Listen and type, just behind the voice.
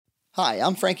Hi,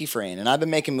 I'm Frankie Frayne, and I've been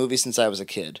making movies since I was a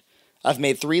kid. I've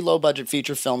made 3 low-budget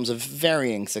feature films of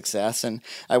varying success, and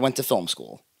I went to film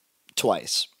school.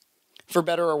 Twice. For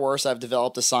better or worse, I've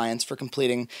developed a science for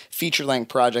completing feature-length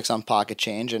projects on Pocket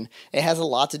Change, and it has a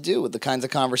lot to do with the kinds of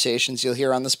conversations you'll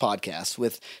hear on this podcast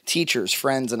with teachers,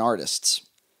 friends, and artists.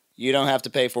 You don't have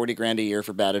to pay $40,000 a year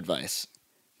for bad advice.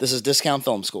 This is Discount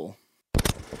Film School.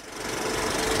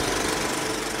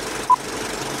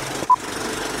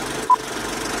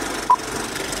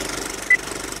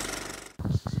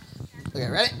 Okay,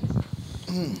 ready?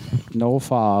 No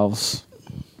files.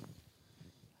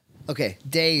 Okay,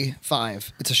 day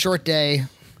 5. It's a short day.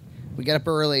 We get up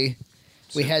early.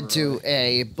 We head to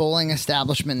a bowling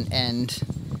establishment and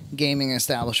gaming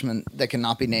establishment that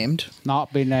cannot be named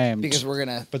Not be named. because we're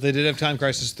gonna But they did have Time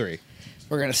Crisis 3.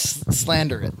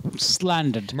 slander it.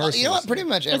 Slandered. You know what? Pretty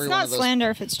much every It's one not of those. slander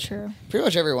if it's true. Pretty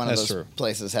much every one of That's those true.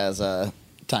 places has a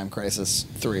Time Crisis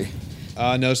 3.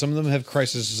 No, some of them have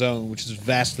Crisis Zone, which is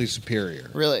vastly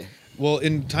superior. Really? Well,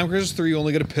 in Time Crisis 3, you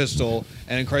only get a pistol,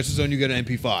 and in Crisis Zone, you get an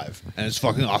MP5, and it's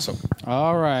fucking awesome.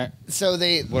 All right. So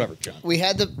they Whatever, John. we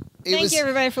had the. Thank you,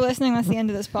 everybody, for listening. That's the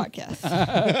end of this podcast.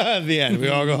 At the end, we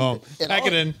all go home. Pack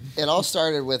it in. It all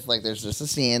started with there's just a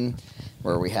scene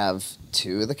where we have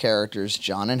 2 of the characters,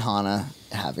 John and Hannah,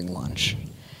 having lunch,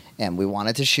 and we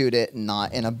wanted to shoot it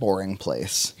not in a boring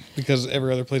place. Because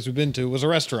every other place we've been to was a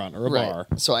restaurant or a bar.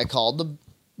 So I called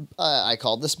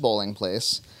this bowling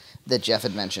place that Jeff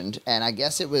had mentioned, and I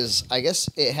guess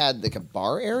it had like a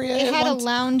bar area. It had a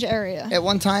lounge area. at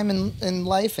one time in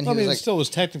life, and I he mean, was it like, still was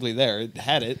technically there. It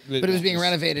had it. but it was being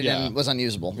renovated and was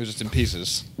unusable. It was just in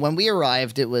pieces. When we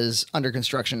arrived, it was under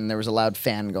construction, and there was a loud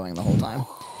fan going the whole time.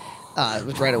 It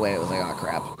was right away. It was like, oh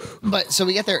crap! But so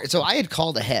we get there. So I had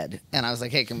called ahead, and I was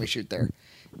like, hey, can we shoot there?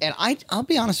 And I'll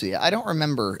be honest with you, I don't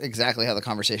remember exactly how the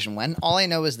conversation went. All I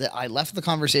know is that I left the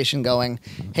conversation going,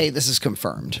 hey, this is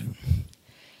confirmed.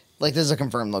 Like, this is a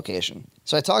confirmed location.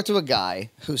 So I talked to a guy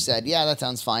who said, yeah, that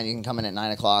sounds fine. You can come in at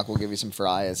 9 o'clock. We'll give you some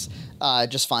fries.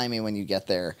 Just find me when you get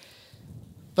there.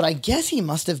 But I guess he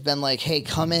must have been like, hey,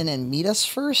 come in and meet us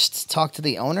first. Talk to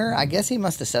the owner. I guess he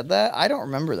must have said that. I don't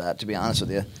remember that, to be honest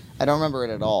with you. I don't remember it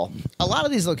at all. A lot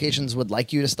of these locations would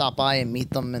like you to stop by and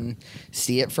meet them and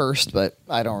see it first, but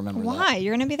I don't remember that. Why?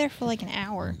 You're going to be there for like an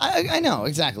hour. I know,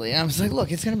 exactly. And I was like,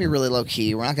 look, it's going to be really low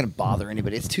key. We're not going to bother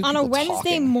anybody. It's 2 On a people Wednesday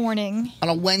talking. morning. On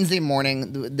a Wednesday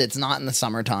morning that's not in the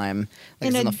summertime, like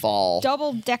in it's in a the fall.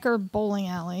 double-decker bowling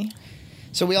alley.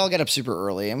 So we all get up super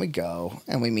early and we go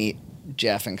and we meet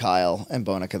Jeff and Kyle and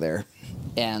Bonica there.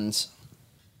 And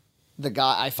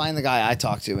I find the guy I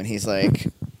talked to and he's like,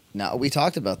 no, we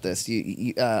talked about this.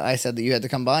 I said that you had to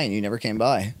come by and you never came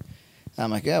by. I'm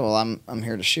like, yeah, well, I'm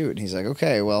here to shoot. And he's like,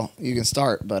 okay, well, you can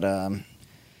start, but the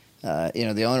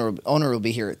owner will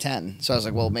be here at 10. So I was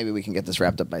like, well, maybe we can get this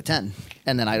wrapped up by 10,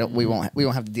 and then we won't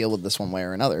have to deal with this one way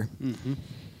or another. Mm-hmm.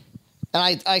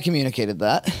 And I communicated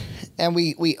that, and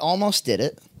we almost did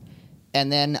it,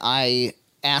 and then I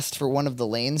asked for one of the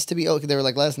lanes to be open. They were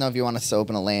like, let us know if you want us to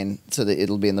open a lane so that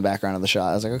it'll be in the background of the shot.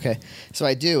 I was like, okay. So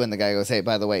I do, and the guy goes, hey,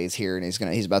 by the way, he's here, and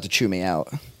he's about to chew me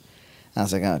out. I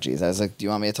was like, oh, geez. I was like, do you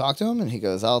want me to talk to him? And he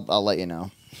goes, I'll let you know.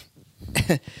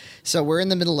 So we're in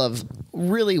the middle of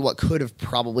really what could have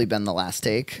probably been the last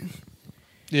take.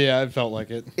 Yeah, it felt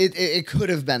like it. It could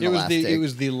have been the last take. It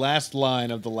was the last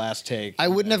line of the last take. I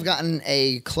wouldn't have gotten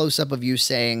a close-up of you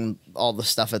saying all the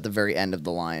stuff at the very end of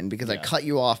the line because I cut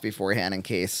you off beforehand in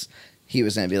case he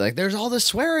was going to be like, there's all this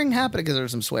swearing happening, because there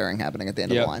was some swearing happening at the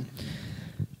end of the line.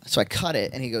 So I cut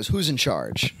it, and he goes, who's in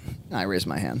charge? And I raised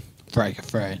my hand. Frankie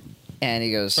Frayne. And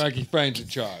he goes, Frankie Frayne's in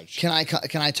charge. Can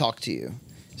I talk to you?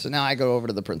 So now I go over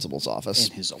to the principal's office.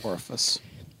 In his orifice.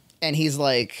 And he's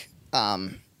like,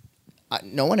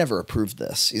 no one ever approved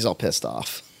this. He's all pissed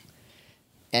off.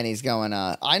 And he's going,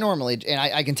 I normally, and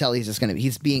I can tell he's just going to,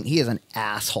 he is an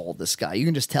asshole, this guy. You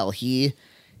can just tell he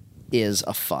is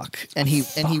a fuck. And he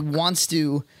wants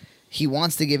to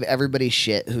give everybody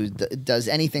shit who does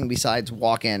anything besides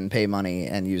walk in, pay money,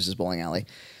 and use his bowling alley.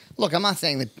 Look, I'm not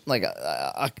saying that like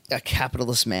a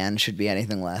capitalist man should be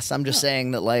anything less. I'm just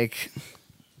saying that like,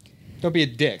 don't be a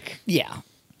dick. Yeah.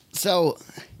 So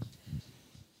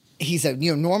he said,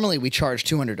 normally we charge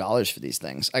 $200 for these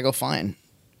things. I go, fine.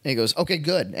 And he goes, okay,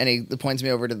 good. And he points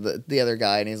me over to the other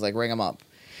guy, and he's like, ring him up.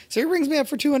 So he rings me up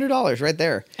for $200 right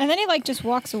there. And then he just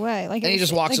walks away. And he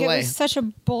just walks away. It was such a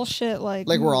bullshit like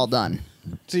we're all done.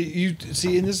 See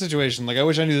in this situation, like I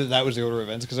wish I knew that was the order of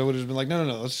events, because I would have been like, no,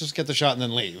 let's just get the shot and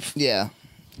then leave. Yeah.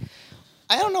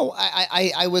 I don't know.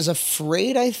 I was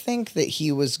afraid, I think, that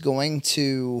he was going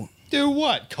to Do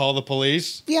what? Call the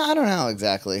police? Yeah, I don't know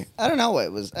exactly. I don't know what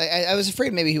it was. I was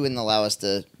afraid maybe he wouldn't allow us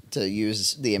to to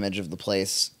use the image of the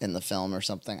place in the film or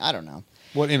something. I don't know.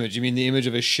 What image? You mean the image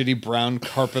of a shitty brown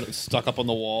carpet stuck up on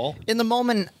the wall? In the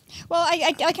moment, Well,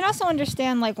 I can also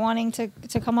understand like wanting to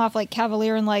come off like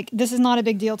cavalier and like this is not a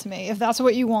big deal to me. If that's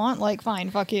what you want, like fine,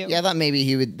 fuck you. yeah, I thought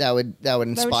maybe that would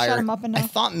inspire. shut him up I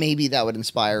enough. thought maybe that would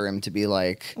inspire him to be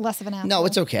like, Less of an asshole. no,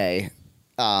 it's okay.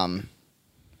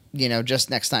 Just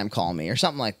next time call me or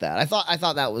something like that. I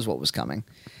thought that was what was coming.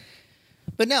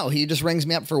 But no, he just rings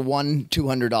me up for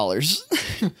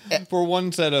 $200. For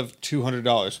one set of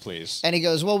 $200, please. And he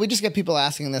goes, well, we just get people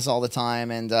asking this all the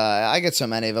time, and I get so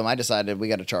many of them, I decided we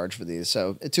got to charge for these.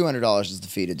 So $200 is the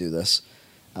fee to do this.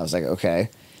 I was like, okay.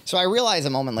 So I realized a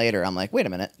moment later, I'm like, wait a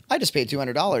minute. I just paid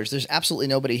 $200. There's absolutely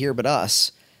nobody here but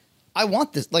us. I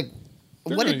want this. Like,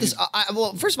 They're what gonna did this...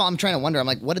 well, first of all, I'm trying to wonder. I'm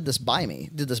like, what did this buy me?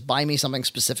 Did this buy me something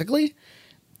specifically?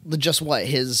 Just what?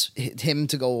 Him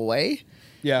to go away?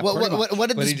 Yeah. What pretty did much,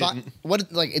 but this he buy? didn't.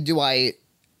 What, like, do I...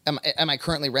 Am I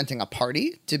currently renting a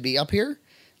party to be up here?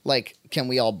 Like, can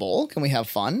we all bowl? Can we have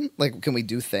fun? Like, can we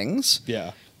do things?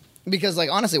 Yeah. Because, like,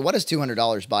 honestly, what does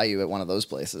 $200 buy you at one of those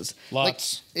places?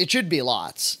 Lots. Like, it should be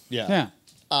lots. Yeah. Yeah.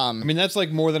 I mean, that's like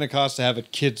more than it costs to have a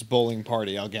kid's bowling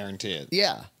party. I'll guarantee it.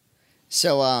 Yeah.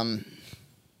 So,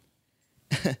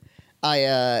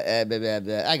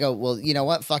 I go, well, you know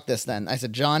what? Fuck this then. I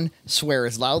said, John, swear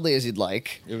as loudly as you'd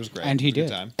like. It was great. And he It was a good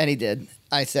did. Time. And he did.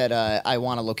 I said, I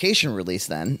want a location release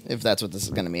then, if that's what this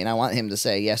is going to mean. I want him to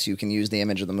say, yes, you can use the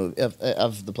image of the movie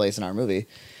of the place in our movie.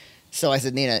 So I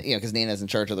said, Nina, because Nina's in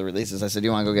charge of the releases. I said, do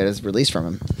you want to go get his release from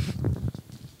him?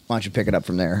 Why don't you pick it up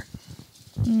from there?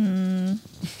 Nina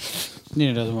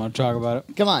doesn't want to talk about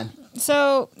it. Come on.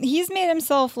 So he's made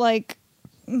himself like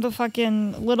the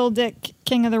fucking little dick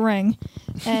king of the ring,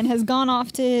 and has gone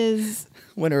off to his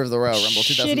Winner of the Royal Rumble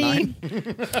 2009.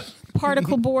 shitty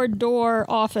particle board door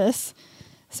office.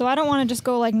 So I don't want to just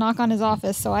go like knock on his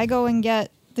office. So I go and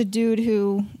get the dude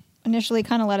who initially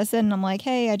kind of let us in. And I'm like,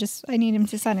 hey, I need him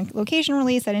to sign a location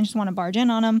release. I didn't just want to barge in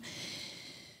on him.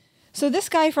 So this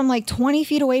guy from like 20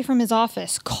 feet away from his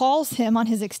office calls him on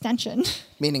his extension,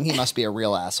 Meaning he must be a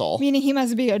real asshole. meaning he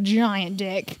must be a giant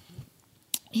dick.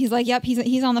 He's like, yep,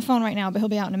 he's on the phone right now, but he'll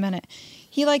be out in a minute.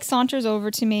 He like saunters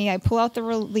over to me. I pull out the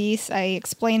release. I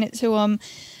explain it to him.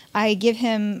 I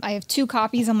have 2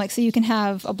 copies. I'm like, so you can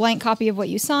have a blank copy of what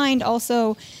you signed.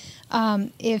 Also,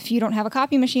 if you don't have a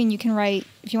copy machine, you can write,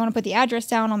 if you want to put the address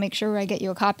down, I'll make sure I get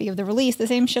you a copy of the release. The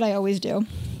same shit I always do.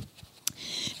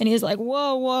 And he's like,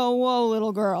 whoa, whoa, whoa,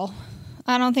 little girl.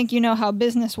 I don't think you know how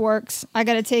business works. I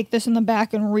got to take this in the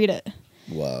back and read it.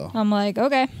 Whoa. I'm like,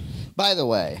 okay. By the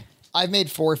way, I've made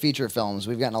 4 feature films.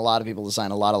 We've gotten a lot of people to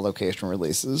sign a lot of location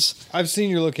releases. I've seen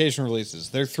your location releases.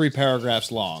 They're 3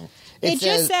 paragraphs long. It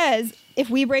just says, if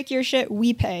we break your shit,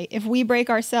 we pay. If we break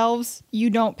ourselves,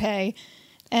 you don't pay.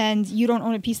 And you don't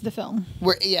own a piece of the film.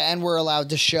 And we're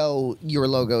allowed to show your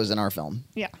logos in our film.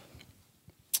 Yeah.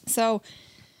 So,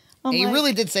 I'm And he like,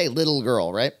 really did say little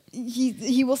girl, right?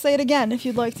 he will say it again if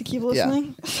you'd like to keep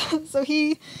listening. So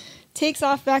he takes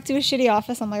off back to his shitty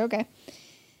office. I'm like, okay.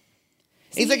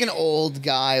 He's like an old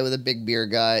guy with a big beer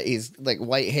gut. He's like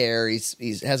white hair.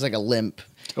 He's has like a limp.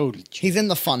 Totally. He's in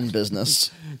the fun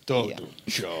business.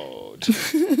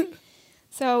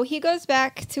 So he goes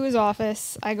back to his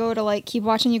office. I go to like keep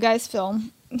watching you guys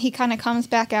film. He kind of comes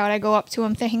back out. I go up to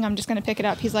him thinking I'm just going to pick it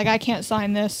up. He's like, I can't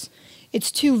sign this. It's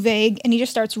too vague. And he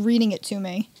just starts reading it to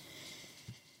me.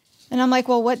 And I'm like,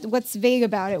 well, what's vague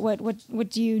about it? What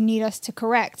do you need us to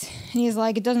correct? And he's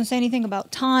like, it doesn't say anything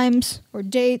about times or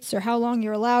dates or how long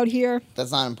you're allowed here.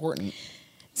 That's not important.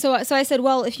 So I said,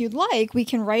 well, if you'd like, we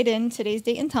can write in today's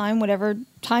date and time, whatever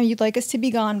time you'd like us to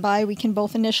be gone by. We can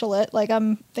both initial it. Like,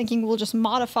 I'm thinking we'll just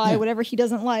modify whatever he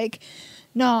doesn't like.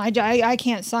 No, I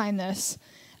can't sign this.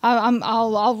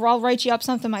 I'll write you up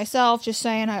something myself, just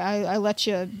saying I let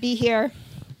you be here.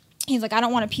 He's like, I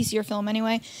don't want a piece of your film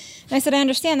anyway. And I said, I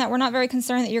understand that. We're not very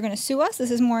concerned that you're going to sue us. This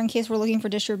is more in case we're looking for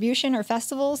distribution or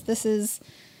festivals. This is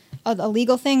a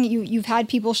legal thing. You've had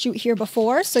people shoot here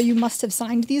before, so you must have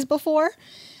signed these before.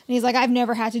 And he's like, I've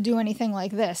never had to do anything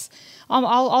like this.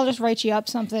 I'll just write you up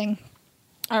something.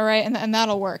 All right, and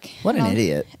that'll work. What an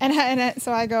idiot. And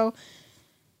so I go,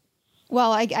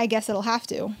 well, I guess it'll have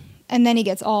to. And then he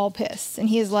gets all pissed. And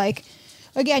he's like,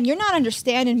 again, you're not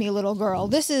understanding me, little girl.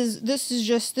 This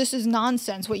is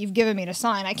nonsense what you've given me to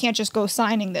sign. I can't just go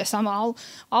signing this. I'll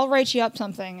write you up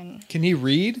something. And Can he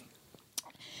read?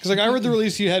 Because like I read the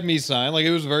release you had me sign. Like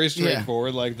it was very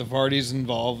straightforward. Like the parties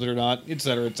involved or not, et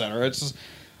cetera, et cetera. It's just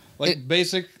like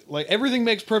basic. Like everything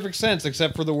makes perfect sense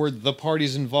except for the word "the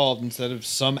parties involved" instead of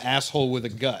some asshole with a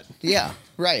gut. Yeah,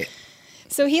 right.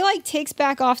 so he like takes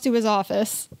back off to his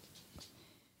office.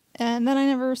 And then I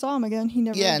never saw him again. He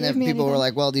never. Yeah, and gave then me people were anything.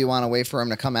 like, "Well, do you want to wait for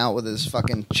him to come out with his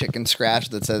fucking chicken scratch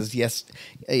that says yes,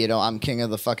 I'm king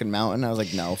of the fucking mountain?" I was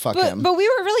like, "No, fuck him." But we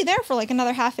were really there for like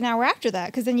another half an hour after that,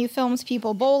 because then you filmed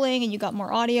people bowling and you got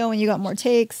more audio and you got more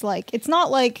takes. Like, it's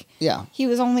not like Yeah. he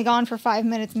was only gone for 5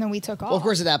 minutes and then we took off. Well, of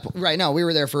course, at that point, right? No, we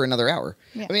were there for another hour.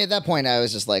 Yeah. I mean, at that point, I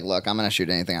was just like, "Look, I'm gonna shoot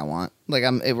anything I want. Like,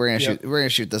 we're gonna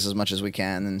shoot this as much as we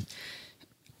can." And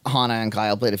Hannah and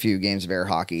Kyle played a few games of air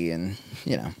hockey, and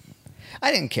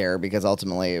I didn't care because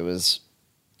ultimately it was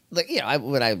like,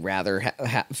 would I rather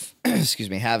have excuse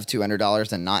me, have $200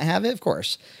 than not have it? Of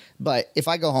course. But if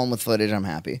I go home with footage, I'm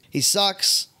happy. He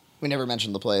sucks. We never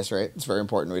mentioned the place, right? It's very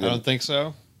important. We I didn't. don't think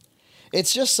so.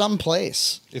 It's just some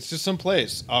place. It's just some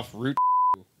place off Route.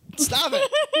 Stop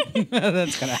it.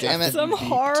 That's gonna happen. Damn it. Some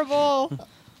horrible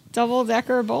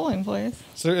double-decker bowling place.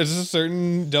 So it's a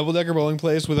certain double-decker bowling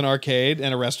place with an arcade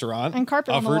and a restaurant. And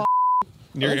carpet on off the Route wall.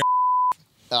 near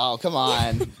Oh, come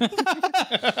on.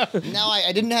 Now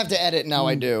I didn't have to edit. Now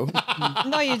I do.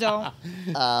 No, you don't.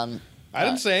 I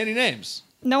didn't say any names.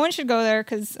 No one should go there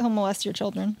because he'll molest your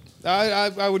children.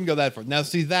 I wouldn't go that far. Now,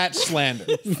 see, that's slander.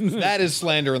 That is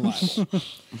slander and libel.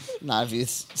 Not if you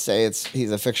say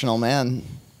he's a fictional man.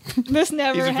 This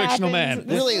never He's a happens. fictional man.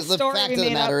 This Really, is a the story fact we of the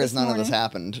made up matter is none of this morning.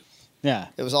 happened. Yeah.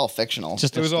 It was all fictional.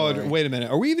 Just It was all. story. Wait a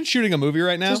minute. Are we even shooting a movie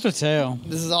right now? Just a tale.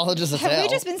 This is all just a Have tale. we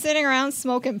just been sitting around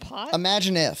smoking pot?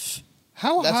 Imagine if.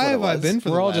 How That's high what it have I was. been for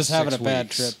the We're all last just having 6 a bad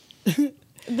weeks? trip.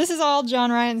 This is all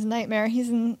John Ryan's nightmare. He's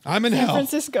in I'm in San hell.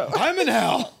 Francisco. I'm in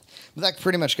hell. That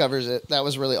pretty much covers it. That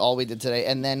was really all we did today.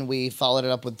 And then we followed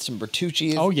it up with some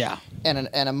Bertucci's. Oh yeah. And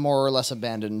a more or less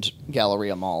abandoned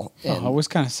Galleria Mall. In, Oh, it was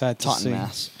kind of sad to Taunton, see.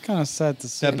 Mass. Kind of sad to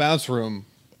see. That bounce room.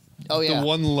 oh, yeah. The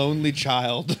one lonely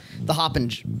child. The Hop and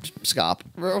Scop.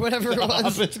 Or whatever it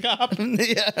was.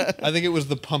 Yeah. I think it was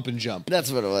the Pump and Jump.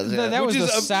 That's what it was. Yeah, That was Which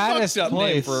is the a saddest fucked up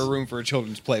name place. for a room for a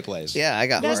children's play place. yeah, I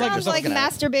got That Laura sounds just like looking at it.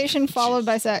 masturbation followed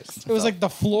by sex. It was like the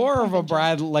floor of a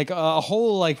Brad, like a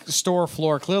whole like store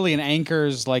floor, clearly an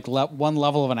anchor's like one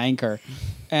level of an anchor,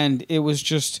 and it was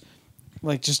just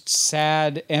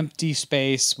sad, empty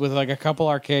space with like a couple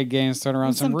arcade games thrown around,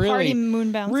 And some really party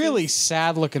moon bounces. really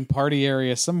sad looking party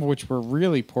areas, some of which were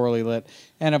really poorly lit,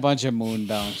 and a bunch of moon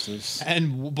bounces.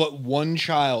 But one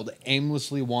child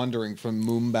aimlessly wandering from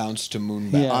moon bounce to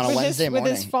moon bounce. Yeah. On a with Wednesday his, morning.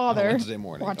 with his father. Wednesday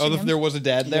morning. watching him. There was a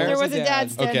dad there? There was a a dad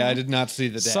dad. standing Okay, I there. did not see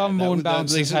the dad. Some That moon was- that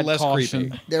bounces makes it had less caution.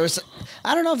 creepy. There was,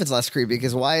 I don't know if it's less creepy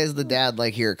because why is the dad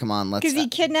like, here, come on, let's. Because he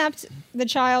kidnapped the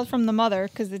child from the mother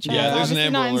because the child Yeah, there's an obviously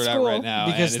Amber not in Alert out school. right now.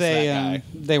 Because and it's that guy.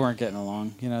 they weren't getting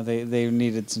along. You know, they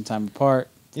needed some time apart.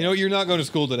 You know, you're not going to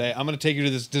school today. I'm going to take you to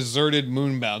this deserted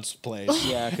moon bounce place.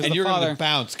 Yeah, 'cause and the you're going father- to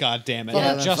bounce. God damn it!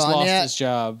 Yeah. Father just fun lost yet? his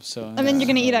job, so And then you're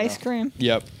going to eat ice cream.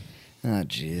 Yep. Oh,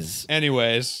 jeez.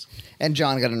 Anyways, And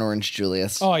John got an orange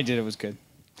Julius. Oh, I did. It was good.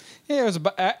 Yeah, it was.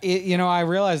 You know, I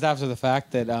realized after the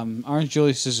fact that Orange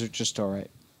Julius's are just all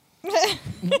right.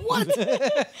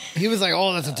 He was like,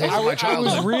 oh, that's a taste of my I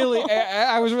childhood. was really,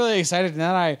 I was really excited, and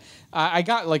then I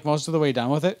got like most of the way done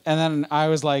with it, and then I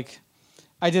was like,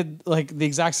 I did like the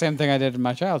exact same thing I did in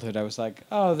my childhood. I was like,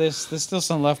 oh, there's still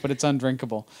some left, but it's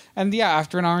undrinkable. And yeah,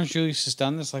 after an Orange Julius is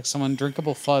done, there's like some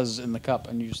undrinkable fuzz in the cup,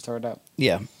 and you just throw it out.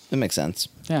 Yeah, that makes sense.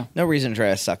 Yeah. No reason to try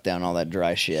to suck down all that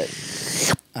dry shit.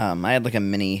 I had like a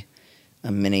mini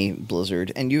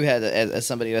blizzard, and you had as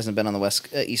somebody who hasn't been on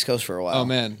the East Coast for a while. oh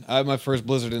man, I had my first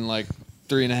blizzard in like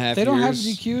 3.5 They don't have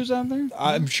years. DQs out there.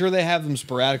 I'm sure they have them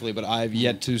sporadically, but I've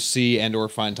yet to see and or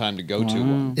find time to go to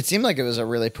one. It seemed like it was a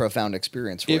really profound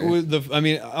experience for It you. was I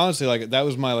mean, honestly, like that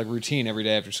was my like routine every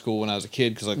day after school when I was a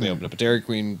kid because like they opened up a Dairy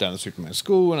Queen down the street from my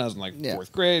school when I was in like Yeah.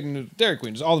 4th grade, and it was Dairy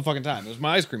Queen just all the fucking time. It was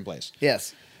my ice cream place.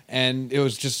 Yes. And it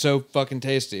was just so fucking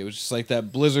tasty. It was just like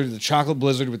that blizzard, the chocolate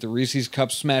blizzard with the Reese's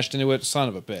cups smashed into it. Son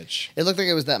of a bitch. It looked like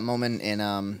it was that moment in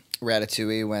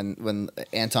Ratatouille when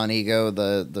Anton Ego,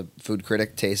 the food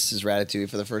critic, tastes his ratatouille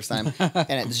for the first time,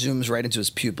 and it zooms right into his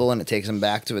pupil and it takes him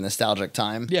back to a nostalgic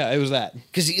time. Yeah, it was that.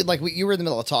 Because you were in the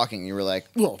middle of talking, and you were like,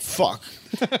 "Well, fuck,"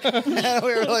 and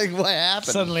we were like, "What happened?"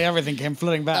 Suddenly, everything came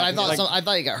flooding back. and I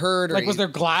thought he got hurt. Or like, was there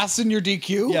glass in your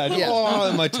DQ? Yeah, Yeah. Oh,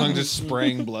 and my tongue just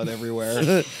spraying blood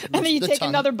everywhere. And then you The take tongue.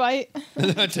 another bite.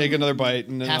 And then I take another bite,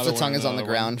 and half the another tongue one, is on the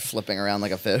another one. ground, flipping around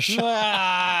like a fish.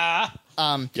 Ah.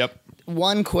 Yep.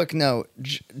 One quick note: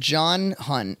 John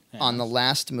Hunt on the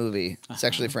last movie,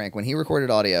 Sexually Frank, when he recorded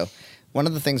audio, one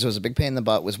of the things that was a big pain in the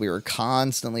butt was we were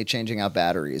constantly changing out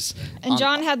batteries. And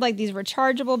John had like these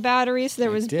rechargeable batteries. So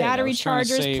there was did. I battery was trying to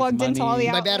chargers save plugged into all money.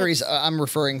 the My outlets. batteries, I'm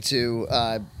referring to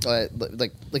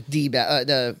like D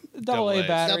the Double A AA.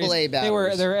 batteries. AA They were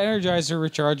batteries. Energizer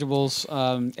rechargeables,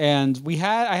 and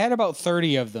I had about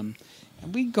 30 of them,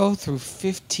 and we go through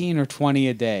 15 or 20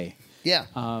 a day. Yeah,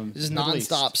 just at least.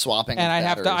 nonstop swapping. And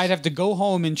batteries. I'd have to go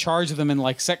home and charge them and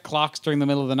like set clocks during the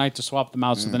middle of the night to swap them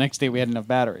out. So the next day we had enough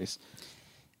batteries.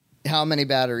 How many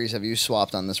batteries have you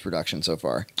swapped on this production so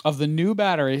far? Of the new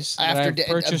batteries that I've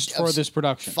purchased for this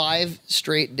production, 5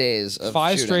 straight days of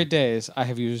 5 shooting. straight days, I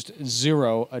have used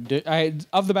 0.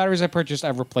 Of the batteries I purchased,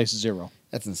 I've replaced 0.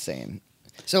 That's insane.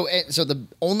 So the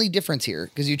only difference here,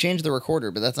 because you changed the recorder,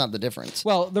 but that's not the difference.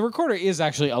 Well, the recorder is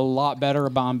actually a lot better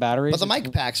on batteries. But the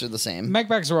mic packs are the same. Mic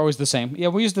packs are always the same. Yeah,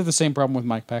 we used to have the same problem with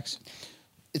mic packs.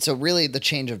 So really, the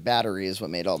change of battery is what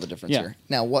made all the difference Yeah. here.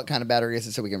 Now, what kind of battery is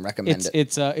it so we can recommend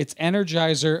it? It's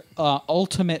Energizer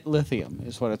Ultimate Lithium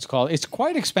is what it's called. It's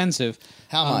quite expensive.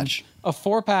 How much? A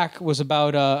 4-pack was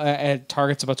about at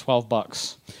Target's about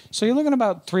 $12. So you're looking at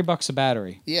about $3 a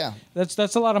battery. Yeah.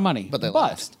 That's a lot of money. But they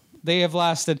last. They have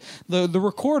lasted. The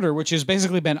recorder, which has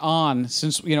basically been on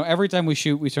since every time we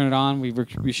shoot, we turn it on.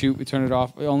 We shoot, we turn it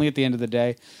off. Only at the end of the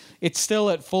day. It's still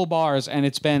at full bars, and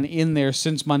it's been in there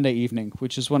since Monday evening,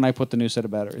 which is when I put the new set of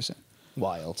batteries in.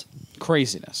 Wild.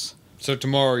 Craziness. So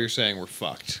tomorrow you're saying we're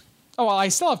fucked. Oh, well, I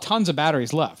still have tons of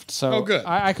batteries left. So Oh, good.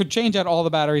 I could change out all the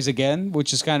batteries again,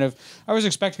 which is kind of... I was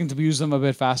expecting to use them a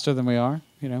bit faster than we are,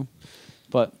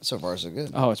 But, So far, so good.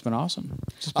 oh, it's been awesome.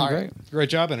 It's just been All great. right. Great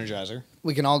job, Energizer.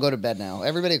 We can all go to bed now.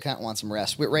 Everybody kind of wants some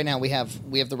rest. Right now, we have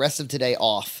the rest of today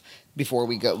off before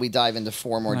we dive into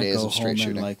 4 more I'm gonna days go of straight home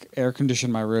shooting. and, like, air condition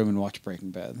my room and watch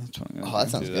Breaking Bad. That's what I'm going to Oh, that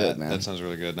sounds Do good, that. man. That sounds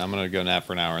really good. I'm going to go nap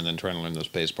for an hour and then try to learn those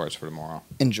bass parts for tomorrow.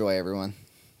 Enjoy, everyone.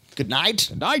 Good night.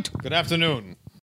 Night. Good afternoon.